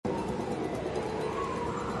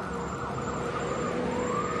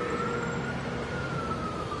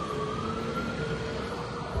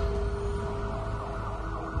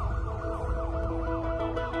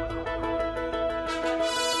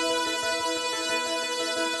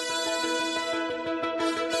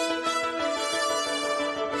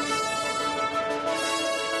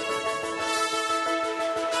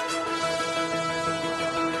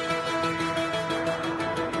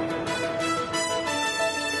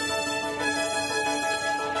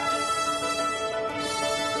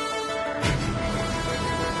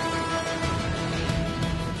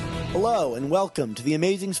Hello and welcome to the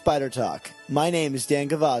Amazing Spider Talk. My name is Dan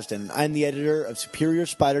Gvozden. I'm the editor of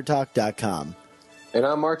SuperiorSpiderTalk.com. And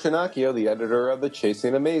I'm Mark Giannacchio, the editor of the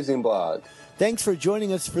Chasing Amazing blog. Thanks for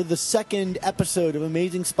joining us for the second episode of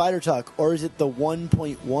Amazing Spider Talk, or is it the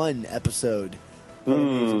 1.1 episode of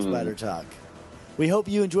Amazing Spider Talk? We hope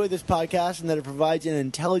you enjoy this podcast and that it provides an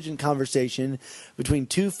intelligent conversation between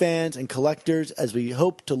two fans and collectors as we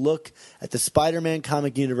hope to look at the Spider-Man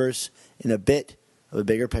comic universe in a bit of a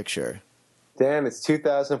bigger picture. Dan, it's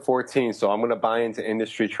 2014, so I'm going to buy into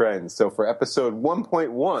industry trends. So for episode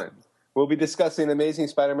 1.1, we'll be discussing Amazing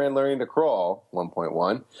Spider-Man Learning to Crawl,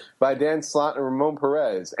 1.1, by Dan Slott and Ramon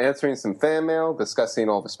Perez, answering some fan mail, discussing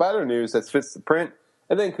all the Spider news that fits the print,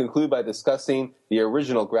 and then conclude by discussing the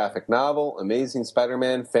original graphic novel, Amazing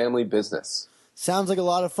Spider-Man Family Business. Sounds like a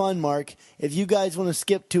lot of fun, Mark. If you guys want to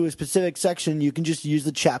skip to a specific section, you can just use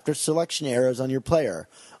the chapter selection arrows on your player.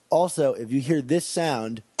 Also, if you hear this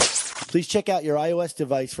sound, please check out your iOS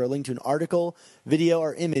device for a link to an article, video,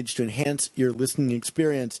 or image to enhance your listening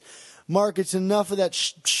experience. Mark, it's enough of that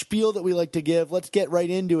spiel that we like to give. Let's get right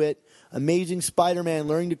into it. Amazing Spider-Man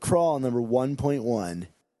Learning to Crawl, number 1.1.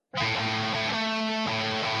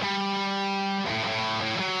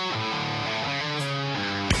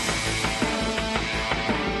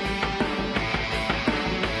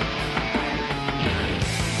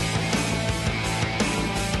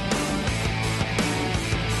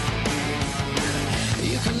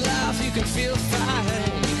 Feel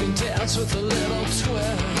fine, you can dance with a little twist.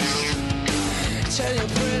 Tell your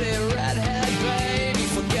pretty redhead baby,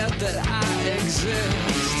 forget that I exist.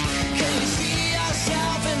 Can you see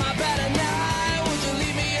yourself in my bed at night? Would you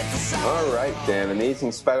leave me at the side? All right, Dan.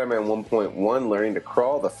 Amazing Spider-Man 1.1, Learning to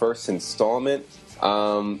Crawl, the first installment.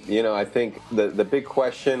 I think the big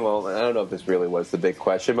question, well, I don't know if this really was the big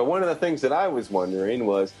question, but one of the things that I was wondering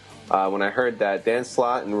was, when I heard that Dan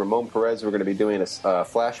Slott and Ramon Perez were going to be doing a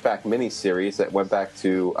flashback miniseries that went back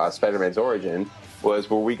to Spider-Man's origin, were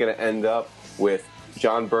we going to end up with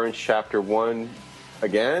John Byrne's Chapter 1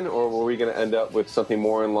 again, or were we going to end up with something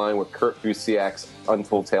more in line with Kurt Busiek's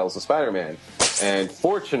Untold Tales of Spider-Man? And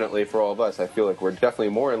fortunately for all of us, I feel like we're definitely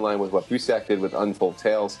more in line with what Busiek did with Untold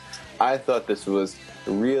Tales. I thought this was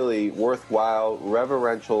a really worthwhile,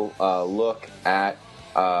 reverential look at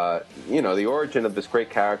the origin of this great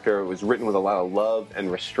character. It was written with a lot of love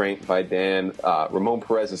and restraint by Dan. Ramon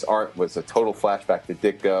Perez's art was a total flashback to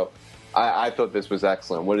Ditko. I thought this was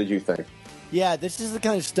excellent. What did you think? Yeah, this is the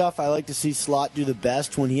kind of stuff I like to see Slott do the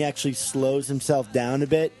best, when he actually slows himself down a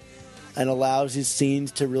bit and allows his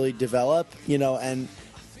scenes to really develop, and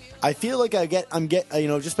I feel like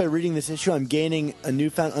just by reading this issue, I'm gaining a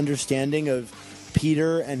newfound understanding of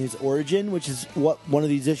Peter and his origin, which is what one of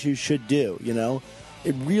these issues should do,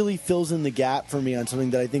 It really fills in the gap for me on something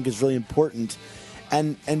that I think is really important,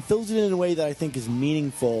 and fills it in a way that I think is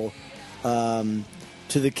meaningful to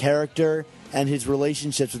the character and his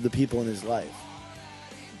relationships with the people in his life.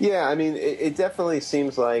 Yeah, I mean, it definitely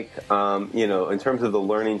seems like, in terms of the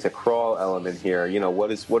learning to crawl element here,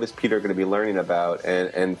 what is Peter going to be learning about?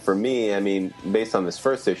 And for me, I mean, based on this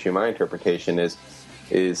first issue, my interpretation is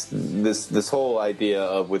this whole idea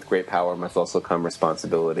of with great power must also come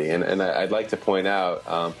responsibility. And I'd like to point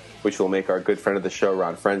out, which will make our good friend of the show,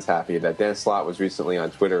 Ron Friends, happy, that Dan Slott was recently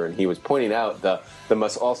on Twitter, and he was pointing out the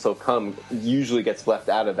must also come usually gets left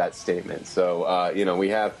out of that statement. So,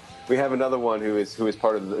 we have another one who's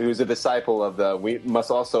a disciple of the we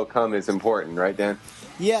must also come is important, right, Dan?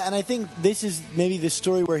 Yeah, and I think this is maybe the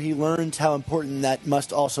story where he learns how important that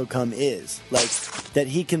must also come is. Like, that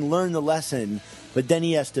he can learn the lesson, but then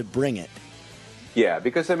he has to bring it. Yeah,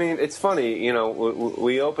 because, I mean, it's funny,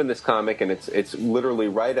 we open this comic, and it's literally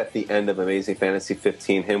right at the end of Amazing Fantasy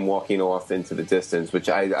 15, him walking off into the distance, which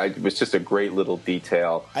I was just a great little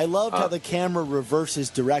detail. I loved how the camera reverses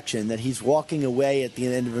direction, that he's walking away at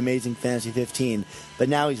the end of Amazing Fantasy 15, but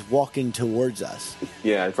now he's walking towards us.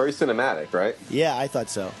 Yeah, very cinematic, right? Yeah, I thought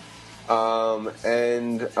so.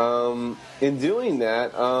 In doing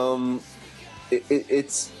that,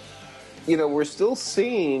 it's, we're still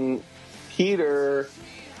seeing Peter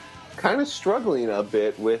kind of struggling a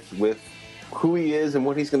bit with who he is and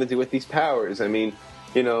what he's going to do with these powers. I mean,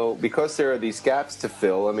 because there are these gaps to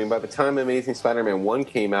fill. I mean, by the time Amazing Spider-Man 1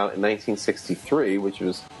 came out in 1963, which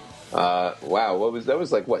was, that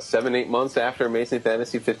was like, 7-8 months after Amazing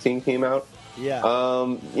Fantasy 15 came out?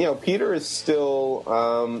 Yeah. Peter is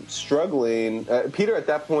still struggling. Peter, at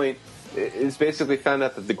that point, is basically found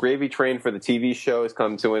out that the gravy train for the TV show has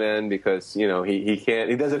come to an end because,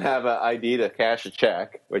 he doesn't have an ID to cash a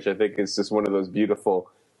check, which I think is just one of those beautiful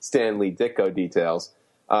Stan Lee Ditko details.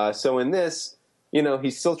 So in this, you know,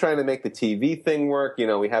 he's still trying to make the TV thing work. You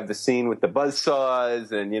know, we have the scene with the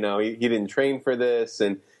buzzsaws, and, you know, he didn't train for this.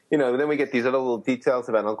 And, you know, then we get these other little details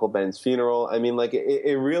about Uncle Ben's funeral. I mean, like,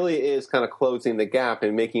 it really is kind of closing the gap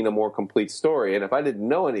and making a more complete story. And if I didn't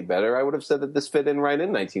know any better, I would have said that this fit in right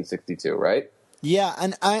in 1962, right? Yeah,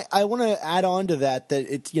 and I want to add on to that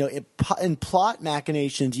it's, you know, in plot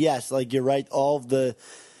machinations, yes, like you're right, all of the,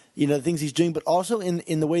 you know, the things he's doing, but also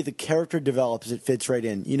in the way the character develops, it fits right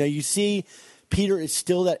in. You know, you see Peter is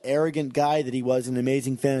still that arrogant guy that he was in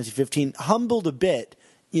Amazing Fantasy 15, humbled a bit,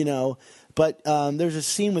 you know, but there's a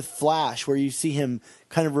scene with Flash where you see him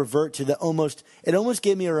kind of revert to it almost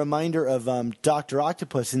gave me a reminder of Dr.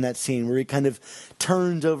 Octopus in that scene where he kind of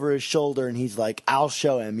turns over his shoulder and he's like, I'll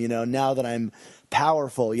show him, you know, now that I'm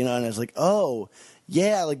powerful, you know, and I was like, oh,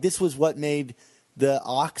 yeah, like this was what made the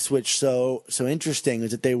Ox Switch so interesting,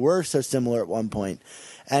 is that they were so similar at one point.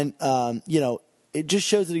 And, you know, it just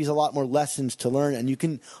shows that he's a lot more lessons to learn. And you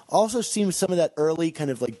can also see some of that early kind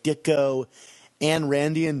of like Ditko and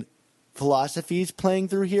Randian philosophies playing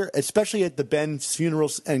through here, especially at the Ben's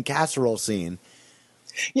funeral and casserole scene.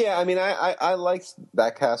 Yeah, I mean, I liked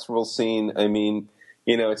that casserole scene. I mean,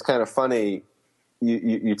 you know, it's kind of funny.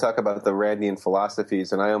 You talk about the Randian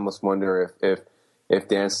philosophies, and I almost wonder if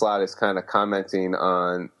Dan Slott is kind of commenting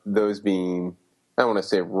on those being, I don't want to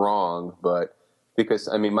say wrong, but because,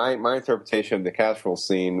 I mean, my interpretation of the casserole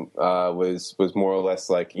scene was more or less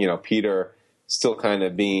like, you know, Peter still kind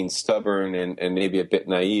of being stubborn and maybe a bit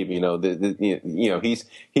naive. You know, you know, he's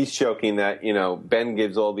joking that, you know, Ben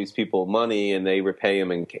gives all these people money and they repay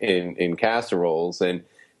him in casseroles, and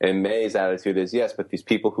May's attitude is, yes, but these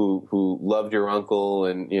people who loved your uncle,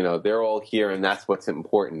 and, you know, they're all here, and that's what's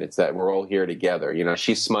important. It's that we're all here together. You know,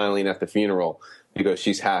 she's smiling at the funeral because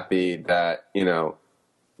she's happy that, you know,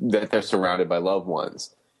 that they're surrounded by loved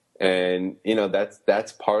ones. And, you know,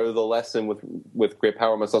 that's part of the lesson with great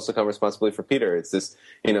power must also come responsibility for Peter. It's this,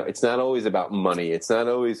 you know, it's not always about money. It's not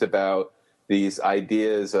always about these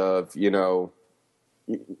ideas of, you know,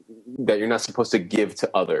 that you're not supposed to give to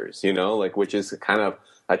others, you know, like, which is kind of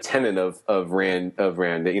a tenet of Rand,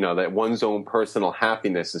 you know, that one's own personal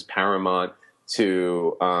happiness is paramount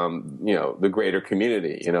to, you know, the greater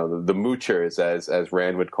community, you know, the moochers, as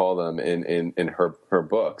Rand would call them in her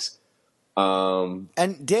books.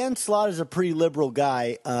 And Dan Slott is a pretty liberal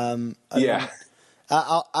guy. Yeah.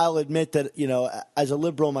 I'll admit that, you know, as a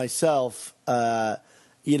liberal myself,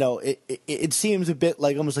 you know, it seems a bit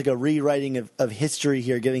like almost like a rewriting of history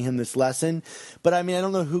here, giving him this lesson. But I mean, I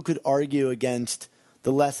don't know who could argue against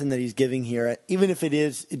the lesson that he's giving here, even if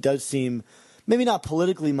it does seem maybe not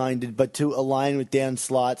politically minded, but to align with Dan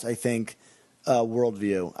Slott's, I think,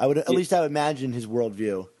 worldview. I would at least I would imagine his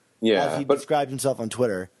worldview, as he describes himself on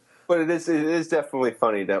Twitter. But it is definitely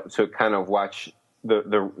funny to kind of watch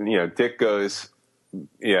the you know, Ditko's,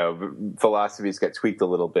 you know, philosophies get tweaked a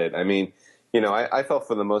little bit. I mean, you know, I felt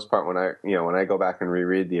for the most part when I go back and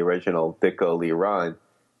reread the original Ditko Lee run,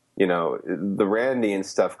 you know, the Randian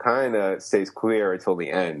stuff kind of stays clear until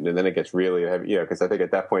the end, and then it gets really heavy, you know, because I think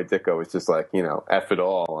at that point Ditko was just like, you know, F it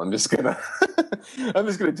all. I'm just gonna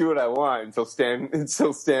do what I want until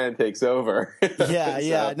Stan takes over. Yeah,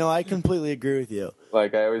 yeah. No, I completely agree with you.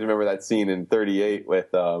 Like, I always remember that scene in 38 with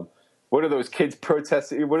what are those kids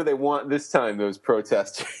protesting? What do they want this time, those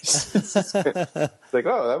protesters? It's like,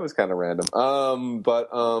 oh, that was kind of random.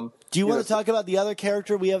 Do you want to talk about the other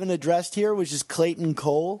character we haven't addressed here, which is Clayton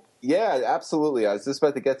Cole? Yeah, absolutely. I was just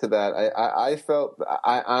about to get to that. I felt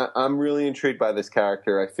I'm really intrigued by this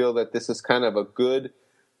character. I feel that this is kind of a good.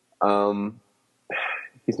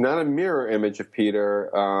 He's not a mirror image of Peter,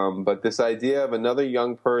 but this idea of another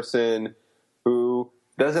young person who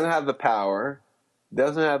doesn't have the power,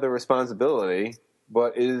 doesn't have the responsibility,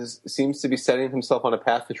 but seems to be setting himself on a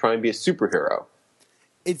path to try and be a superhero.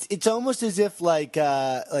 It's almost as if like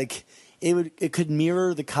it could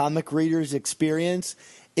mirror the comic reader's experience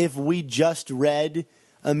if we just read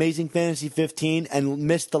Amazing Fantasy 15 and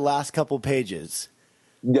missed the last couple pages.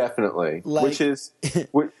 Definitely, which is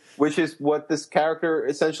what this character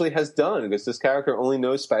essentially has done, because this character only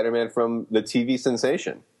knows Spider-Man from the TV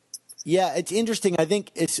sensation. Yeah, it's interesting. I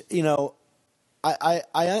think it's, you know, I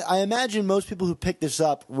imagine most people who picked this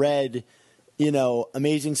up read, you know,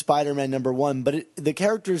 Amazing Spider-Man #1, but the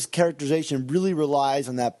character's characterization really relies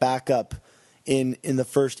on that backup in the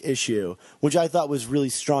first issue, which I thought was really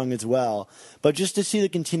strong as well. But just to see the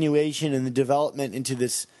continuation and the development into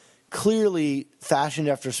this clearly fashioned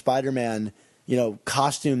after Spider-Man, you know,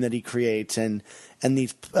 costume that he creates, and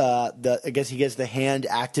these I guess he gets the hand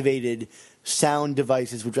activated sound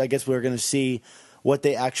devices, which I guess we're going to see what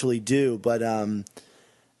they actually do. But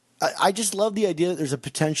I just love the idea that there's a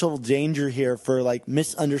potential danger here for like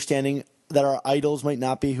misunderstanding that our idols might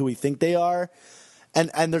not be who we think they are.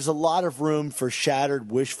 And there's a lot of room for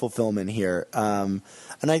shattered wish fulfillment here. And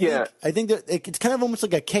I think that it's kind of almost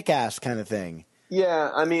like a kick-ass kind of thing.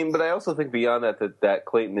 Yeah, I mean, but I also think beyond that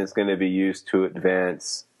Clayton is going to be used to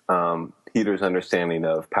advance Peter's understanding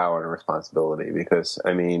of power and responsibility. Because,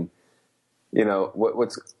 I mean, you know,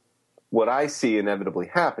 what I see inevitably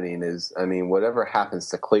happening is, I mean, whatever happens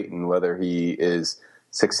to Clayton, whether he is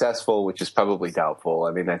successful, which is probably doubtful.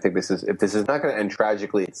 I mean, I think if this is not going to end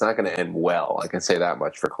tragically, it's not going to end well. I can say that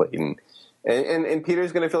much for Clayton. And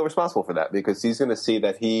Peter's going to feel responsible for that because he's going to see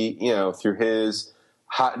that he, you know, through his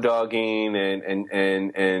hot dogging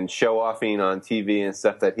and show offing on TV and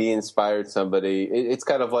stuff, that he inspired somebody. It's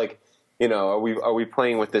kind of like, you know, are we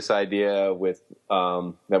playing with this idea with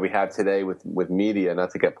that we have today with media?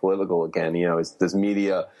 Not to get political again, you know, does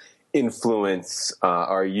media influence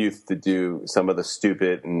our youth to do some of the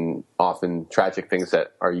stupid and often tragic things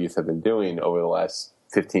that our youth have been doing over the last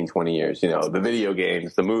 15, 20 years? You know, the video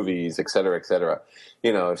games, the movies, et cetera, et cetera.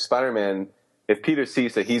 You know, if Peter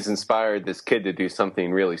sees that he's inspired this kid to do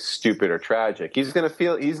something really stupid or tragic, he's going to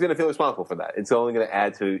feel responsible for that. It's only going to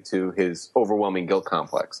add to his overwhelming guilt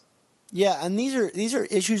complex. Yeah, and these are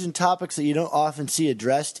issues and topics that you don't often see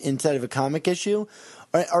addressed inside of a comic issue,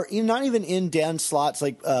 or not even in Dan Slott's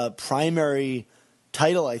like primary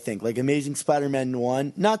title. I think like Amazing Spider-Man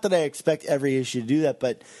 1. Not that I expect every issue to do that,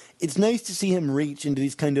 but it's nice to see him reach into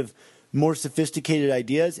these kind of more sophisticated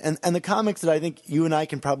ideas. And the comics that I think you and I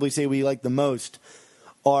can probably say we like the most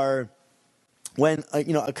are when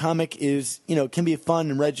a comic is can be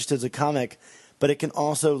fun and read just as a comic, but it can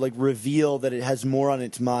also like reveal that it has more on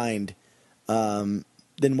its mind than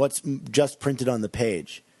what's just printed on the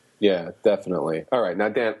page. Yeah, definitely. All right. Now,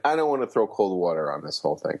 Dan, I don't want to throw cold water on this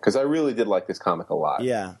whole thing because I really did like this comic a lot.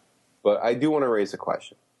 Yeah. But I do want to raise a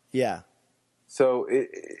question. Yeah. So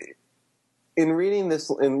in reading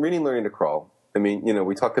Learning to Crawl, I mean, you know,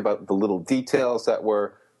 we talked about the little details that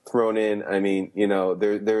were thrown in. I mean, you know,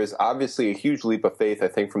 there is obviously a huge leap of faith, I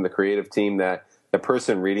think, from the creative team that the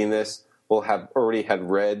person reading this will have already had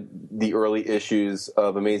read the early issues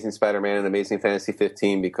of Amazing Spider-Man and Amazing Fantasy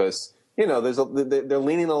 15 because, you know, they're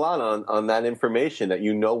leaning a lot on that information that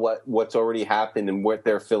you know what's already happened and what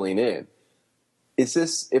they're filling in. If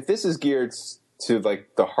this is geared to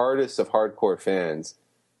like the hardest of hardcore fans,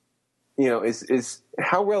 you know, is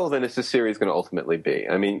how relevant is this series going to ultimately be?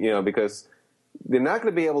 I mean, you know, because they're not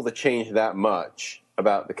going to be able to change that much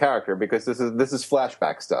about the character because this is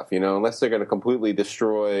flashback stuff, you know, unless they're going to completely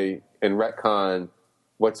destroy and retcon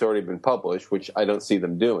what's already been published, which I don't see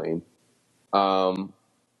them doing.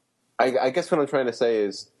 I guess what I'm trying to say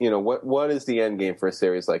is, you know, what is the end game for a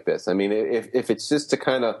series like this? I mean, if it's just to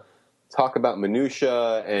kind of talk about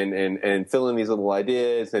minutia and fill in these little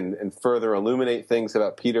ideas and further illuminate things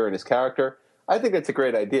about Peter and his character, I think that's a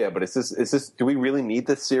great idea. But is this? Do we really need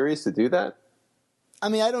this series to do that? I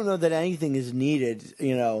mean, I don't know that anything is needed,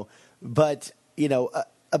 you know, but, you know,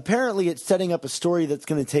 apparently it's setting up a story that's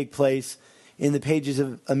going to take place in the pages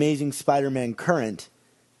of Amazing Spider-Man Current.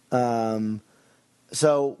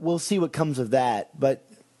 So we'll see what comes of that. But,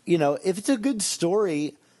 you know, if it's a good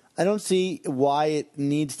story, I don't see why it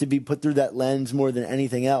needs to be put through that lens more than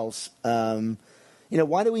anything else. You know,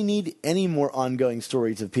 why do we need any more ongoing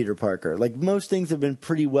stories of Peter Parker? Like, most things have been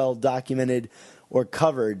pretty well documented or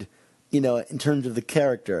covered, you know, in terms of the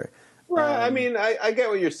character. Right. I mean, I get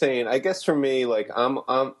what you're saying. I guess for me, like, I'm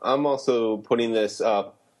also putting this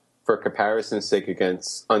up for comparison's sake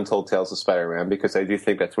against Untold Tales of Spider-Man because I do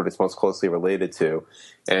think that's what it's most closely related to.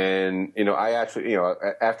 And, you know, I actually, you know,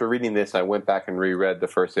 after reading this, I went back and reread the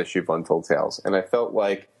first issue of Untold Tales. And I felt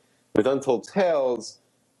like with Untold Tales,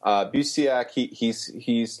 Busiek,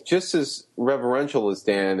 he's just as reverential as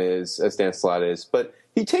Dan Slott is, but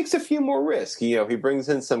he takes a few more risks. You know, he brings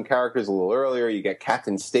in some characters a little earlier. You get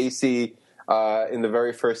Captain Stacy in the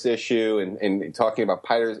very first issue and talking about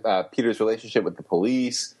Peter's relationship with the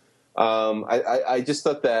police. I just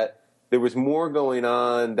thought that there was more going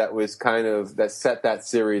on that was that set that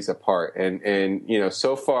series apart. And you know,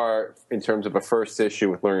 so far in terms of a first issue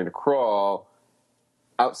with Learning to Crawl,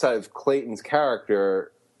 outside of Clayton's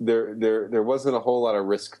character, there wasn't a whole lot of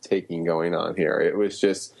risk taking going on here. It was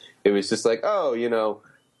just like, oh, you know,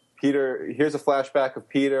 Peter, here's a flashback of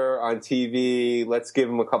Peter on TV. Let's give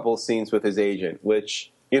him a couple of scenes with his agent,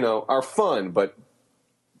 which, you know, are fun, but,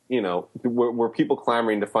 you know, were people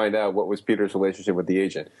clamoring to find out what was Peter's relationship with the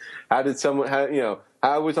agent? How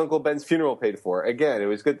was Uncle Ben's funeral paid for? Again, it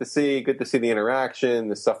was good to see the interaction,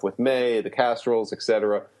 the stuff with May, the casseroles,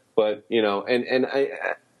 etc. But, you know, and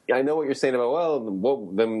I know what you're saying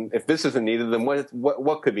about, then if this isn't needed, then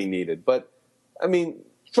what could be needed? But I mean,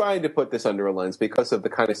 trying to put this under a lens because of the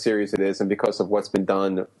kind of series it is and because of what's been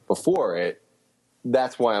done before it.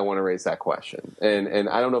 That's why I want to raise that question, and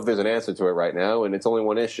I don't know if there's an answer to it right now, and it's only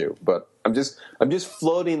one issue, but I'm just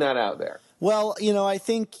floating that out there. Well, I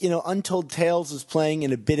think Untold Tales is playing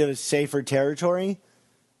in a bit of a safer territory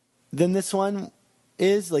than this one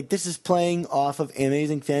is. Like, this is playing off of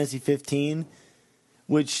Amazing Fantasy 15,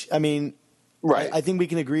 which, I mean, right. I think we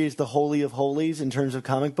can agree is the holy of holies in terms of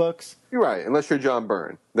comic books. You're right, unless you're John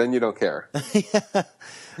Byrne, then you don't care.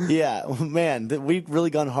 Yeah, man, we've really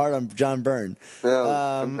gone hard on John Byrne.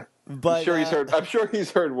 But I'm sure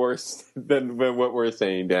he's heard worse than what we're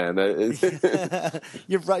saying, Dan.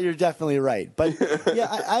 You're right. You're definitely right. But yeah,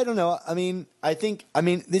 I don't know. I mean,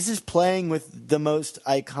 this is playing with the most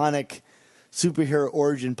iconic superhero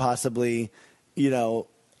origin possibly,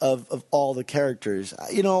 of all the characters.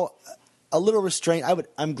 A little restraint.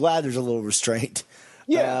 I'm glad there's a little restraint.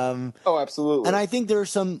 Yeah. Absolutely. And I think there are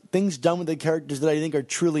some things done with the characters that I think are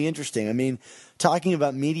truly interesting. I mean, talking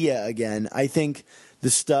about media again, I think the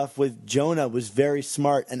stuff with Jonah was very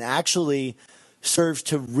smart and actually serves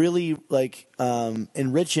to really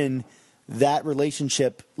enrichen that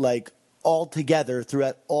relationship all together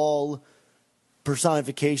throughout all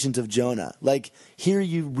personifications of Jonah. Like, here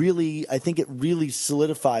I think it really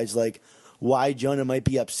solidifies why Jonah might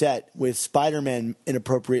be upset with Spider-Man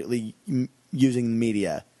inappropriately using the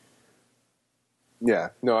media. Yeah,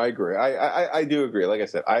 no, I agree. I do agree. Like I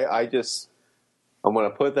said, I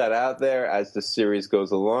want to put that out there as the series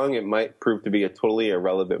goes along. It might prove to be a totally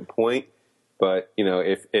irrelevant point, but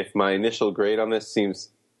if my initial grade on this seems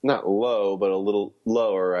not low, but a little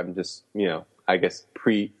lower, I'm just I guess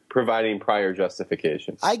providing prior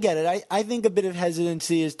justification. I get it. I think a bit of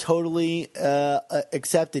hesitancy is totally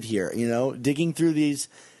accepted here. Digging through these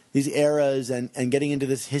eras and getting into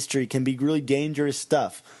this history can be really dangerous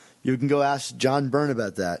stuff. You can go ask John Byrne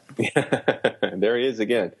about that. There he is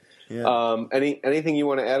again. Yeah. Anything you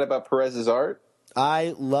want to add about Perez's art?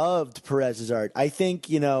 I loved Perez's art. I think,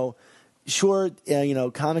 sure,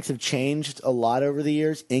 comics have changed a lot over the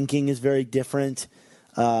years. Inking is very different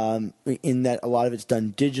in that a lot of it's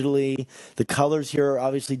done digitally. The colors here are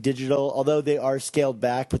obviously digital, although they are scaled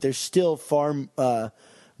back, but they're still far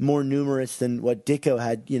more numerous than what Ditko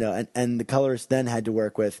had, and the colorists then had to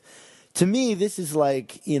work with. To me, this is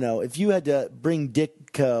like, if you had to bring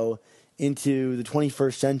Ditko into the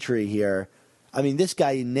 21st century here, I mean, this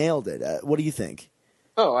guy nailed it. What do you think?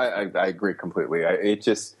 Oh, I agree completely. It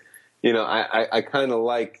just, I kind of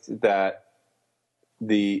liked that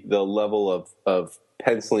the level of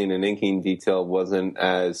penciling and inking detail wasn't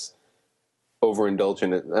as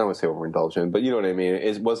overindulgent. I don't want to say overindulgent, but you know what I mean.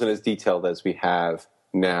 It wasn't as detailed as we have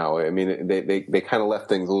now. I mean, they kind of left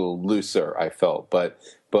things a little looser, I felt, but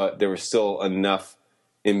there was still enough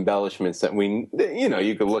embellishments that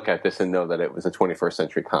you could look at this and know that it was a 21st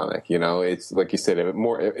century comic. It's like you said, it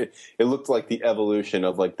looked like the evolution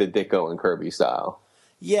of like the Ditko and Kirby style.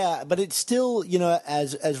 Yeah, but it's still,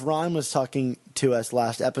 as Ron was talking to us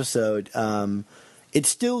last episode, it's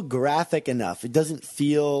still graphic enough. It doesn't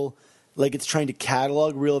feel like it's trying to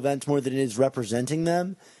catalog real events more than it is representing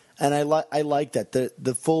them. And I like that.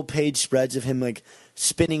 The full page spreads of him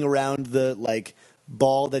spinning around the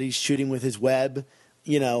ball that he's shooting with his web,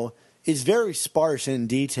 is very sparse in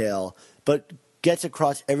detail, but gets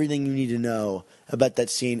across everything you need to know about that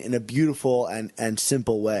scene in a beautiful and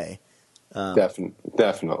simple way.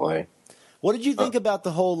 Definitely. What did you think about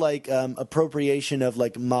the whole appropriation of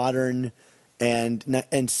modern and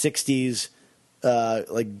 60s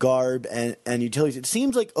garb and utilities? It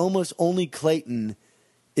seems like almost only Clayton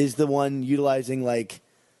is the one utilizing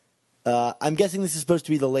I'm guessing this is supposed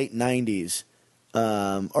to be the late 90s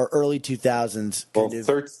or early 2000s. Well,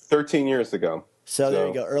 13 years ago. So there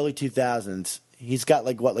you go, early 2000s. He's got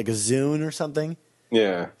like a Zune or something?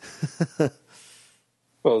 Yeah.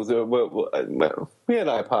 Well, we had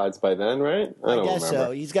iPods by then, right? I don't guess remember.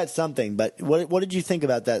 So. He's got something, but what did you think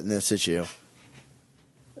about that in this issue?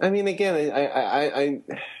 I mean, again, I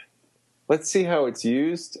let's see how it's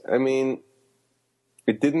used. I mean,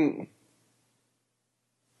 it didn't.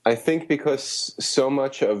 I think because so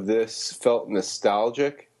much of this felt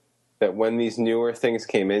nostalgic that when these newer things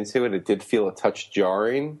came into it, it did feel a touch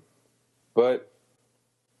jarring. But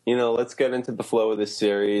let's get into the flow of this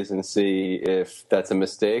series and see if that's a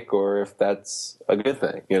mistake or if that's a good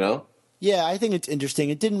thing, Yeah, I think it's interesting.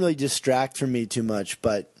 It didn't really distract from me too much,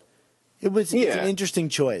 but it's an interesting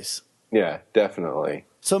choice. Yeah, definitely.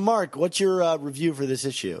 So, Mark, what's your review for this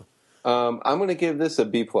issue? I'm going to give this a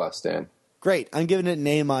B+, Dan. Great. I'm giving it an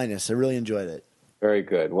A-. I really enjoyed it. Very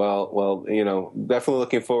good. Well, definitely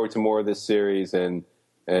looking forward to more of this series, and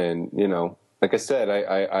like I said,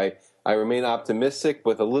 I remain optimistic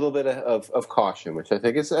with a little bit of caution, which I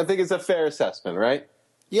think is a fair assessment, right?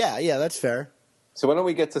 Yeah, that's fair. So why don't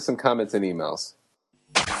we get to some comments and emails?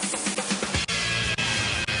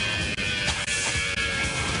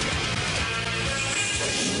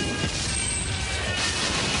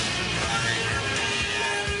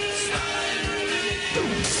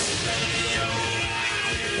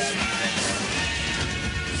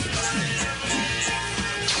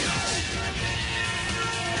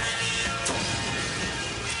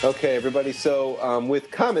 Okay, everybody. So with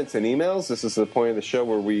comments and emails, this is the point of the show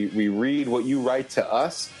where we read what you write to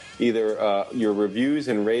us, either your reviews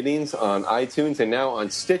and ratings on iTunes and now on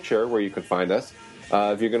Stitcher, where you can find us.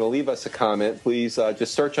 If you're going to leave us a comment, please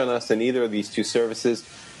just search on us in either of these two services,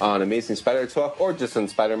 on Amazing Spider Talk or just on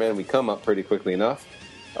Spider-Man. We come up pretty quickly enough.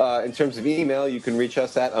 In terms of email, you can reach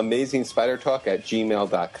us at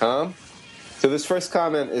amazingspidertalk@gmail.com. So this first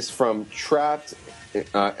comment is from Trapped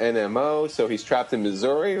NMO, so he's trapped in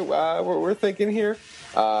Missouri, we're thinking here.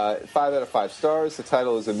 5 out of 5 stars. The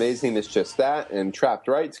title is amazing, it's just that. And Trapped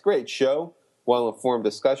writes, great show, well-informed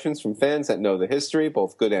discussions from fans that know the history,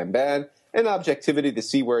 both good and bad, and objectivity to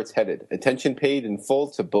see where it's headed. Attention paid in full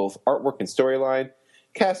to both artwork and storyline.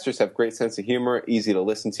 Casters have great sense of humor, easy to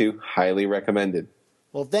listen to, highly recommended.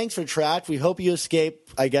 Well, thanks for Trapped. We hope you escape,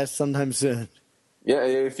 I guess, sometime soon. Yeah,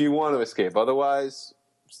 if you want to escape. Otherwise,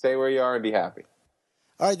 stay where you are and be happy.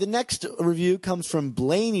 All right, the next review comes from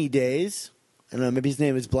Blaney Days. I don't know, maybe his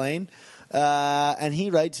name is Blaine. And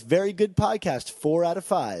he writes, very good podcast, 4 out of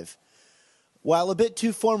 5. While a bit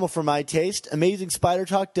too formal for my taste, Amazing Spider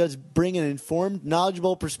Talk does bring an informed,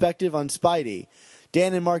 knowledgeable perspective on Spidey.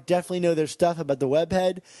 Dan and Mark definitely know their stuff about the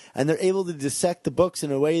webhead, and they're able to dissect the books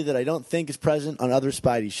in a way that I don't think is present on other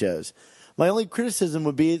Spidey shows. My only criticism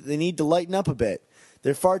would be that they need to lighten up a bit.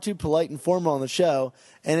 They're far too polite and formal on the show,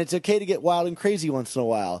 and it's okay to get wild and crazy once in a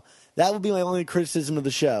while. That would be my only criticism of the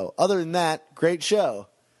show. Other than that, great show.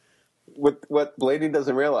 What Blaney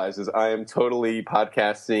doesn't realize is I am totally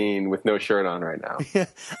podcasting with no shirt on right now.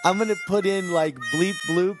 I'm going to put in like bleep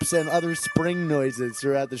bloops and other spring noises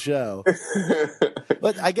throughout the show.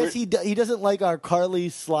 But I guess he doesn't like our Carly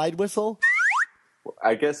slide whistle.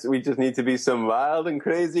 I guess we just need to be some wild and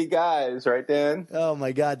crazy guys, right, Dan? Oh,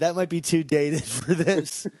 my God. That might be too dated for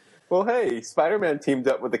this. Well, hey, Spider-Man teamed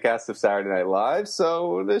up with the cast of Saturday Night Live,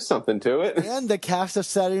 so there's something to it. And the cast of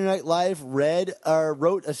Saturday Night Live wrote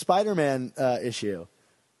a Spider-Man issue.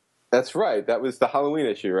 That's right. That was the Halloween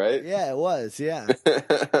issue, right? Yeah, it was, yeah.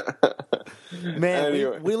 Man,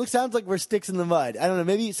 Anyway. Sounds like we're sticks in the mud. I don't know.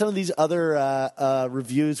 Maybe some of these other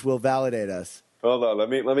reviews will validate us. Hold on, let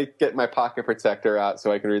me get my pocket protector out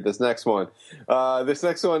so I can read this next one. This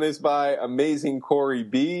next one is by Amazing Corey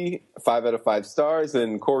B, 5 out of 5 stars.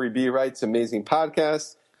 And Corey B writes, amazing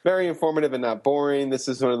podcast, very informative and not boring. This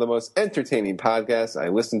is one of the most entertaining podcasts I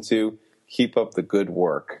listen to. Keep up the good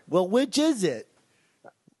work. Well, which is it?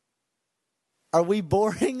 Are we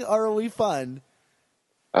boring or are we fun?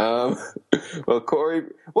 Well, Corey,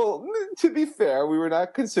 to be fair, we were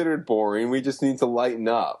not considered boring. We just need to lighten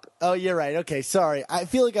up. Oh, you're right. Okay, sorry. I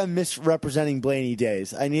feel like I'm misrepresenting Blaney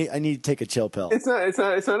Days. I need to take a chill pill. It's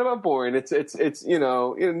not about boring. It's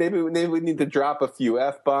maybe we need to drop a few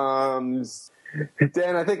F-bombs.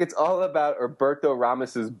 Dan, I think it's all about Roberto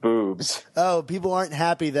Ramos's boobs. Oh, people aren't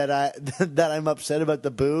happy that I'm upset about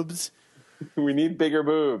the boobs. We need bigger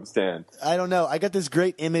boobs, Dan. I don't know. I got this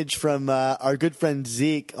great image from our good friend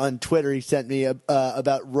Zeke on Twitter. He sent me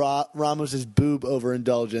about Ramos's boob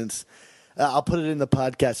overindulgence. I'll put it in the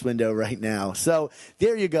podcast window right now. So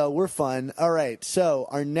there you go. We're fun. All right. So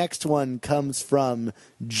our next one comes from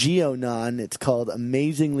Geonon. It's called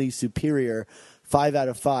Amazingly Superior, 5 out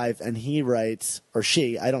of 5. And he writes, or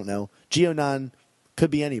she, I don't know. Geonon could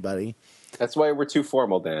be anybody. That's why we're too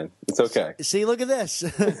formal, Dan. It's okay. See, look at this.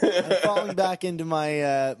 I'm falling back into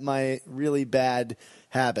my my really bad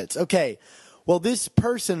habits. Okay. Well, this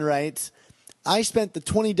person writes, I spent the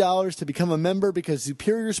 $20 to become a member because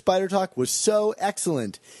Superior Spider Talk was so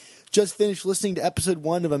excellent. Just finished listening to episode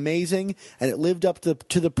 1 of Amazing, and it lived up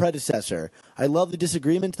to the predecessor. I love the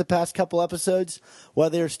disagreements the past couple episodes. While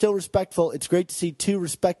they are still respectful, it's great to see two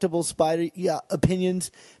respectable Spidey opinions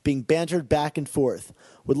being bantered back and forth.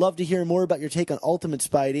 Would love to hear more about your take on Ultimate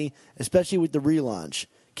Spidey, especially with the relaunch.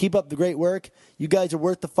 Keep up the great work. You guys are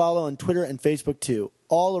worth the follow on Twitter and Facebook, too.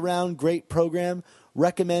 All around great program.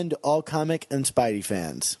 Recommend to all comic and Spidey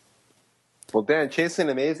fans. Well, Dan, Chasing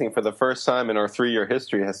Amazing for the first time in our 3-year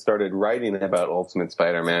history has started writing about Ultimate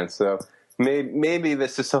Spider-Man, so maybe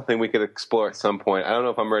this is something we could explore at some point. I don't know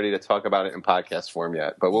if I'm ready to talk about it in podcast form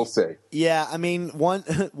yet, but we'll see. Yeah, I mean,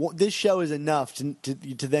 this show is enough to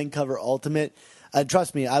then cover Ultimate.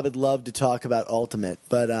 Trust me, I would love to talk about Ultimate,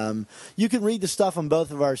 but you can read the stuff on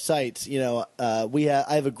both of our sites. You know, I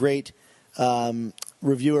have a great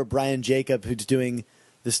reviewer, Brian Jacob, who's doing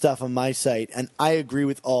the stuff on my site, and I agree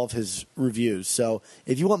with all of his reviews. So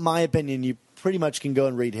if you want my opinion, you pretty much can go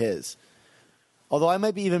and read his. Although I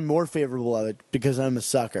might be even more favorable of it because I'm a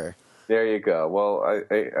sucker. There you go. Well,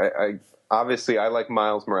 I obviously I like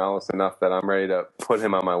Miles Morales enough that I'm ready to put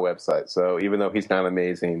him on my website. So even though he's not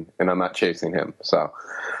amazing, and I'm not chasing him. So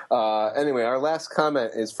anyway, our last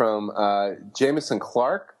comment is from Jameson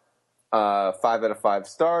Clark, 5 out of 5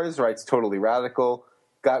 stars. Writes totally radical.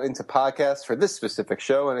 Got into podcasts for this specific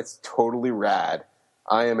show, and it's totally rad.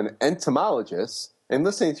 I am an entomologist. And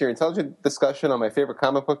listening to your intelligent discussion on my favorite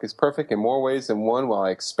comic book is perfect in more ways than one while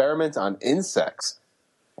I experiment on insects.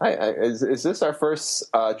 Is this our first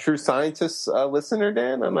true scientist listener,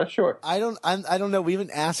 Dan? I'm not sure. I don't know. We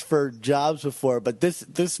haven't asked for jobs before, but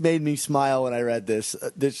this made me smile when I read this.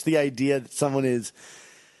 The idea that someone is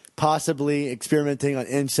possibly experimenting on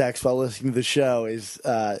insects while listening to the show is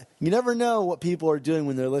you never know what people are doing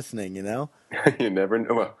when they're listening. You know. You never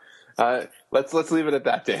know. Let's leave it at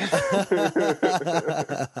that, Dan.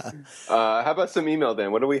 How about some email,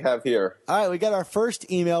 Dan? What do we have here? All right, we got our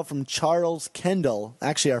first email from Charles Kendall.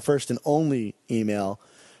 Actually, our first and only email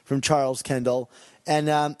from Charles Kendall.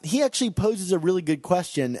 And he actually poses a really good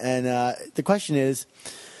question. And the question is,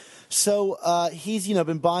 so he's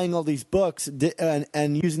been buying all these books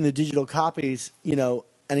and using the digital copies, and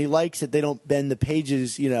he likes that they don't bend the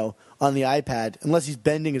pages, on the iPad, unless he's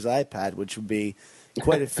bending his iPad, which would be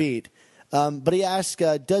quite a feat. But he asks,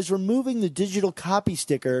 does removing the digital copy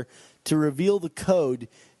sticker to reveal the code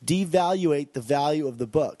devaluate the value of the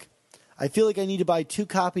book? I feel like I need to buy 2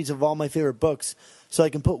 copies of all my favorite books so I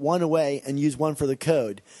can put one away and use one for the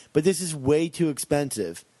code. But this is way too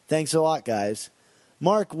expensive. Thanks a lot, guys.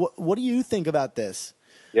 Mark, what do you think about this?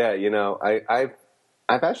 Yeah, I've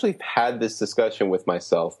actually had this discussion with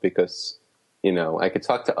myself because, I could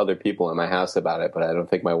talk to other people in my house about it, but I don't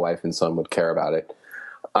think my wife and son would care about it.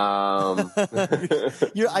 I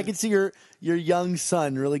can see your young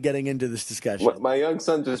son really getting into this discussion. My young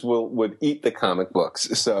son just would eat the comic books,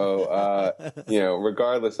 so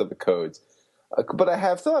regardless of the codes. But I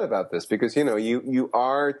have thought about this because you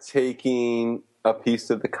are taking a piece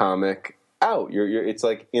of the comic out. It's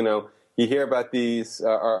like you hear about these.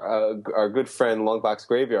 Our good friend Longbox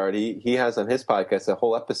Graveyard. He has on his podcast a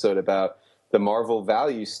whole episode about the Marvel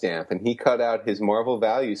value stamp, and he cut out his Marvel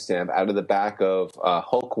value stamp out of the back of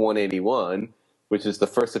Hulk 181, which is the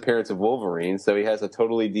first appearance of Wolverine. So he has a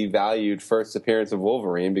totally devalued first appearance of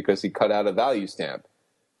Wolverine because he cut out a value stamp.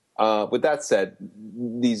 With that said,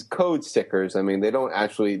 these code stickers, they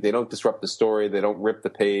don't disrupt the story. They don't rip the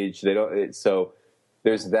page. So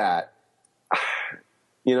there's that.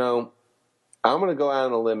 I'm going to go out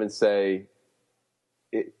on a limb and say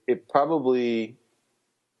it probably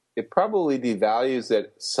devalues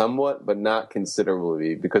it somewhat, but not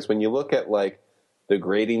considerably, because when you look at the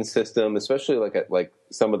grading system, especially at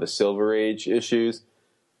some of the Silver Age issues,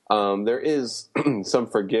 there is some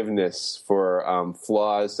forgiveness for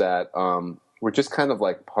flaws that were just kind of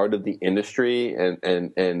part of the industry and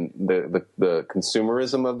the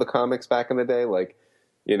consumerism of the comics back in the day.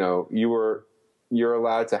 You're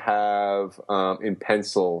allowed to have in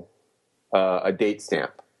pencil a date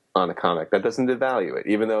stamp on a comic. That doesn't devalue it,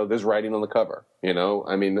 even though there's writing on the cover,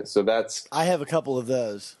 so that's... I have a couple of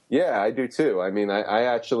those. Yeah, I do too. I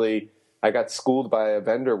got schooled by a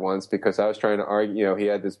vendor once because I was trying to argue, he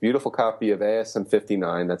had this beautiful copy of ASM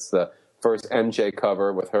 59. That's the first MJ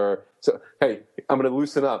cover with her. So, hey, I'm going to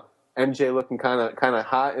loosen up. MJ looking kind of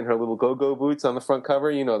hot in her little go-go boots on the front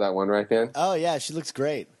cover. You know that one, right, Dan? Oh, yeah, she looks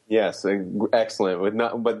great. Yes, excellent.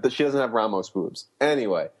 But she doesn't have Ramos boobs.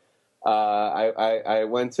 Anyway, I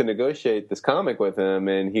went to negotiate this comic with him,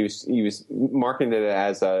 and he was marketing it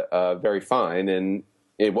as a very fine, and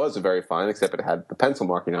it was a very fine, except it had the pencil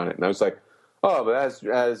marking on it. And I was like, oh, but it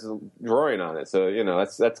has drawing on it, so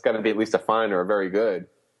that's got to be at least a fine or a very good.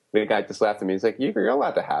 The guy just laughed at me. He's like, "You're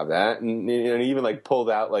allowed to have that," and he even pulled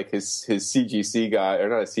out his CGC guide, or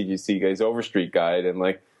not a CGC guide, his Overstreet guide,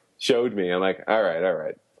 and showed me. I'm like, all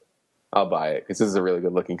right. I'll buy it because this is a really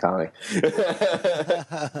good looking comic, and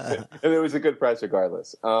it was a good price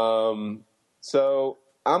regardless. So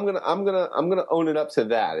I'm gonna own it up to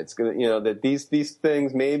that. It's gonna that these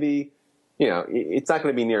things maybe it's not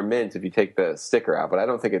gonna be near mint if you take the sticker out, but I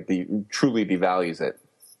don't think it truly devalues it.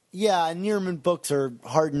 Yeah, near mint books are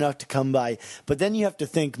hard enough to come by, but then you have to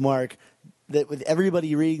think, Mark, that with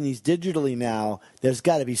everybody reading these digitally now, there's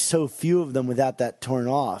got to be so few of them without that torn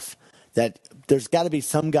off that there's got to be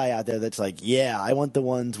some guy out there that's like, yeah, I want the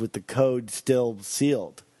ones with the code still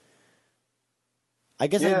sealed. I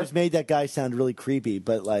guess I just made that guy sound really creepy,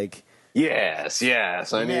 but like... Yes.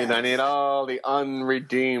 I need all the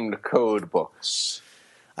unredeemed code books.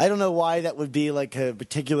 I don't know why that would be like a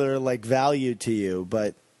particular like value to you,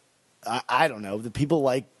 but I don't know. The people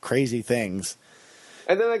like crazy things.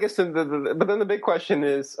 And then I guess but then the big question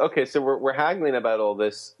is, okay, so we're haggling about all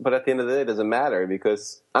this, but at the end of the day, it doesn't matter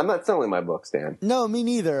because I'm not selling my books, Dan. No, me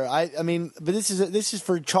neither. I mean, but this is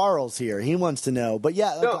for Charles here. He wants to know. But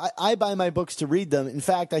yeah, like, I buy my books to read them. In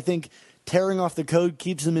fact, I think tearing off the code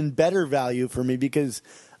keeps them in better value for me because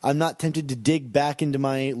I'm not tempted to dig back into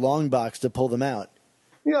my long box to pull them out.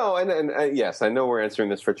 You know, and yes, I know we're answering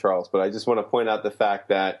this for Charles, but I just want to point out the fact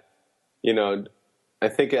that, you know, I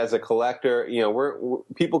think as a collector, you know,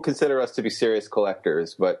 people consider us to be serious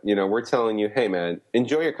collectors, but, you know, we're telling you, hey, man,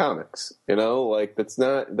 enjoy your comics. You know, like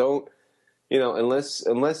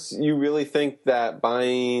unless you really think that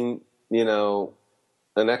buying, you know,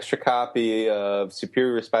 an extra copy of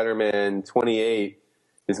Superior Spider-Man 28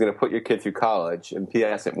 is going to put your kid through college, and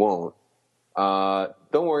P.S. it won't.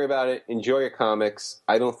 Don't worry about it. Enjoy your comics.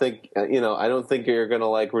 I don't think you're going to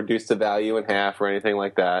like reduce the value in half or anything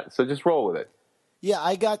like that. So just roll with it. Yeah,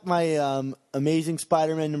 I got my Amazing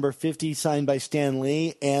Spider-Man number 50 signed by Stan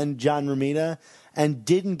Lee and John Romita and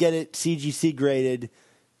didn't get it CGC graded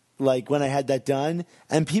like when I had that done.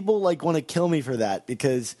 And people like want to kill me for that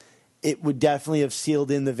because it would definitely have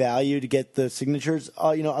sealed in the value to get the signatures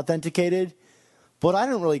authenticated. But I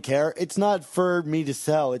don't really care. It's not for me to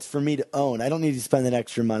sell. It's for me to own. I don't need to spend that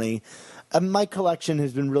extra money. My collection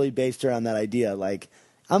has been really based around that idea. Like,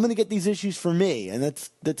 I'm going to get these issues for me, and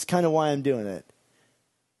that's kind of why I'm doing it.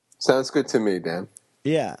 Sounds good to me, Dan.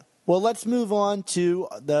 Yeah. Well, let's move on to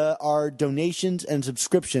our donations and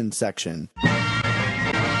subscription section.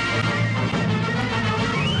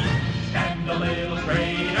 Stand a little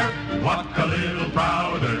straighter, walk a little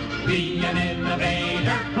prouder, be an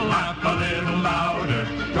innovator, laugh a little louder,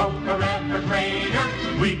 stroke a refrigerator,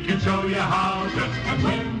 we can show you how to, and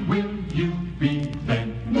when will you be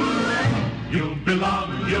then? You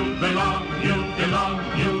belong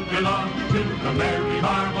to the Merry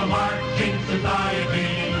Marvel Marching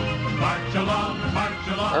Society. March along, march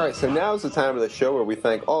along. All right, so now is the time of the show where we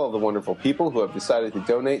thank all of the wonderful people who have decided to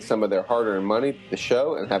donate some of their hard-earned money to the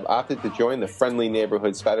show and have opted to join the Friendly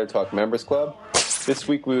Neighborhood Spider Talk Members Club. This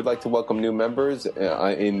week we would like to welcome new members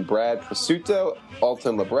in Brad Pursuto,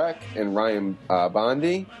 Alton Lebrecq, and Ryan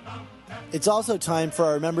Bondi. It's also time for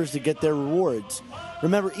our members to get their rewards.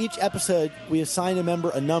 Remember, each episode, we assign a member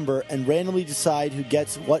a number and randomly decide who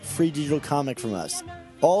gets what free digital comic from us.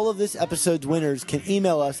 All of this episode's winners can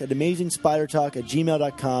email us at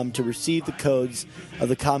amazingspidertalk@gmail.com to receive the codes of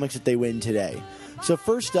the comics that they win today. So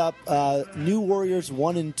first up, New Warriors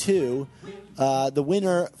 1 and 2. The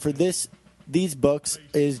winner for these books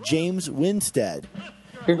is James Winstead.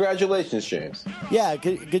 Congratulations, James. Yeah,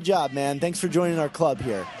 good job, man. Thanks for joining our club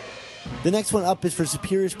here. The next one up is for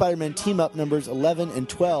Superior Spider-Man Team-Up numbers 11 and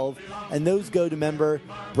 12, and those go to member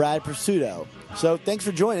Brad Pursuto. So thanks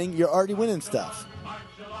for joining. You're already winning stuff.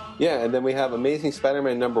 Yeah, and then we have Amazing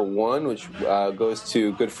Spider-Man number 1, which goes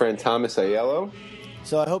to good friend Thomas Aiello.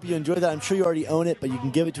 So I hope you enjoy that. I'm sure you already own it, but you can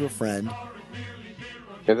give it to a friend.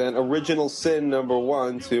 And then Original Sin number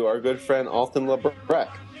 1 to our good friend Alton Lebrecq.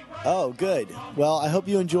 Oh, good. Well, I hope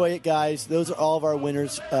you enjoy it, guys. Those are all of our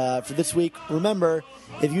winners for this week. Remember,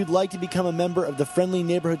 if you'd like to become a member of the Friendly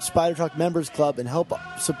Neighborhood Spider Talk Members Club and help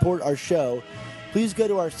support our show, please go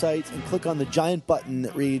to our sites and click on the giant button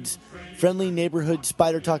that reads Friendly Neighborhood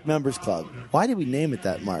Spider Talk Members Club. Why did we name it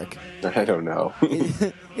that, Mark? I don't know.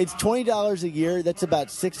 It's $20 a year. That's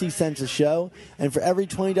about 60 cents a show. And for every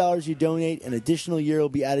 $20 you donate, an additional year will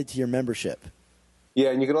be added to your membership.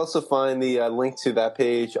 Yeah, and you can also find the link to that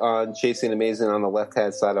page on Chasing Amazing on the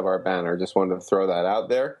left-hand side of our banner. Just wanted to throw that out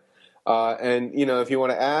there. And, you know, if you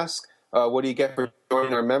want to ask, what do you get for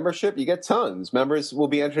joining our membership? You get tons. Members will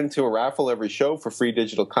be entered into a raffle every show for free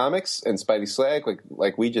digital comics and Spidey Swag,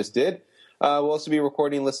 like we just did. We'll also be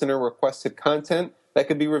recording listener-requested content. That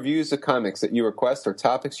could be reviews of comics that you request or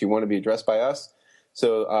topics you want to be addressed by us.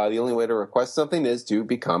 So the only way to request something is to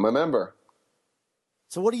become a member.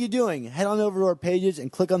 So what are you doing? Head on over to our pages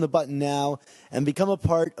and click on the button now and become a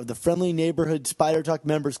part of the Friendly Neighborhood Spider Talk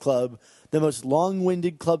Members Club, the most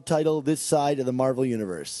long-winded club title this side of the Marvel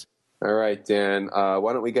Universe. All right, Dan.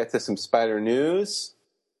 Why don't we get to some spider news?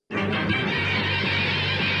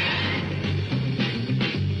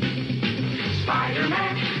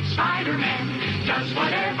 Spider-Man, Spider-Man, does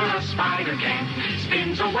whatever a spider can.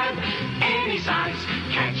 Spins a web any size,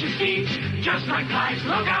 catches thieves just like flies.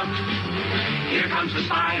 Look out, here comes the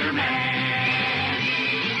Spider-Man.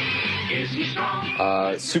 Is he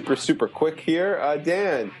strong? Super quick here.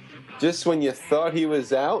 Dan, just when you thought he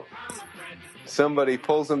was out, somebody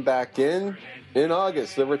pulls him back in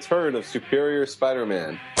August, the return of Superior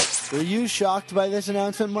Spider-Man. Were you shocked by this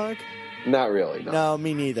announcement, Mark? Not really, no. No,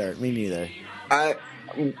 me neither.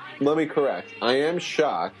 Let me correct. I am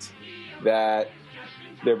shocked that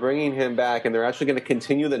they're bringing him back and they're actually going to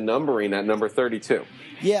continue the numbering at number 32.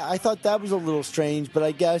 Yeah, I thought that was a little strange, but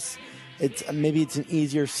I guess maybe it's an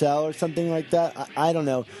easier sell or something like that. I don't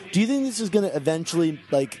know. Do you think this is going to eventually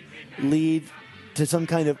lead to some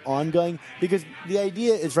kind of ongoing? Because the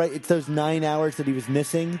idea is, right, it's those 9 hours that he was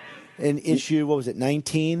missing in issue,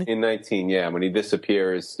 19? In 19, yeah, when he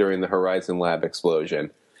disappears during the Horizon Lab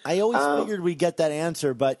explosion. I always figured we'd get that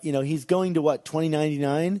answer, but, he's going to,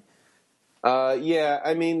 2099? Yeah,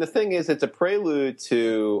 I mean, the thing is, it's a prelude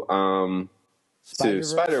to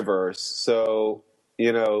Spider-Verse, so,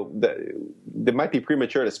 it might be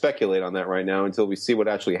premature to speculate on that right now until we see what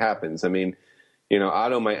actually happens. I mean,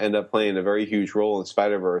 Otto might end up playing a very huge role in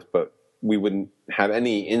Spider-Verse, but we wouldn't have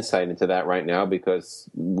any insight into that right now because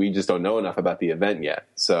we just don't know enough about the event yet.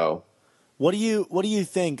 So, what do you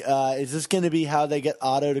think? Is this going to be how they get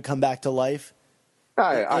Otto to come back to life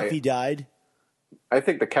if he died? I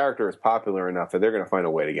think the character is popular enough that they're going to find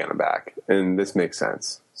a way to get him back, and this makes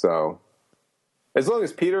sense. So, as long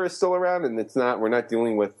as Peter is still around and we're not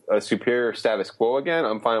dealing with a superior status quo again,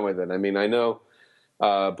 I'm fine with it. I mean, I know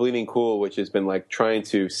Bleeding Cool, which has been trying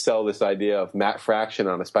to sell this idea of Matt Fraction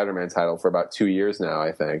on a Spider-Man title for about 2 years now,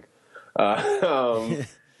 I think.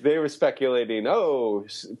 They were speculating,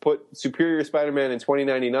 put Superior Spider-Man in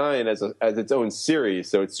 2099 as its own series,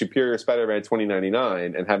 so it's Superior Spider-Man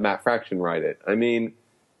 2099, and have Matt Fraction write it. I mean,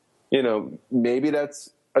 maybe that's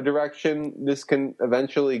a direction this can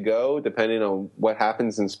eventually go, depending on what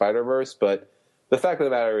happens in Spider-Verse, but the fact of the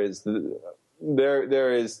matter is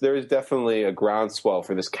there is definitely a groundswell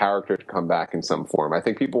for this character to come back in some form. I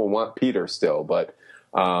think people want Peter still, but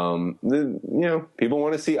people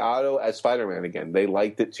want to see Otto as Spider-Man again. They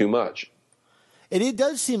liked it too much. It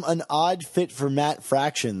does seem an odd fit for Matt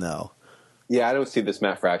Fraction, though. Yeah, I don't see this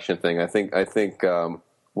Matt Fraction thing. I think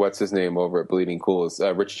what's his name over at Bleeding Cool is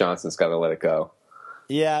Rich Johnson's got to let it go.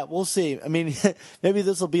 Yeah, we'll see. I mean, maybe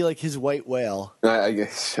this will be like his white whale.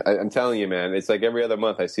 I'm telling you, man, it's like every other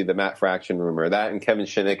month I see the Matt Fraction rumor. That and Kevin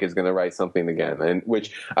Shinick is going to write something again, and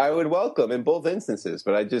which I would welcome in both instances.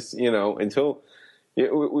 But I just, until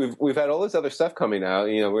we've had all this other stuff coming out.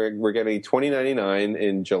 We're getting 2099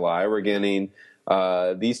 in July. We're getting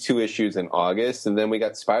these 2 issues in August, and then we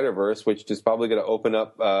got Spider-Verse, which is probably going to open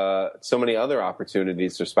up so many other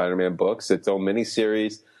opportunities for Spider-Man books. Its own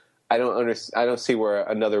miniseries. I don't see where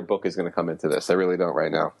another book is going to come into this. I really don't right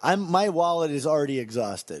now. My wallet is already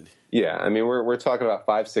exhausted. Yeah, I mean we're talking about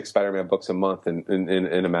 5-6 Spider-Man books a month in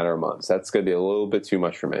a matter of months. That's going to be a little bit too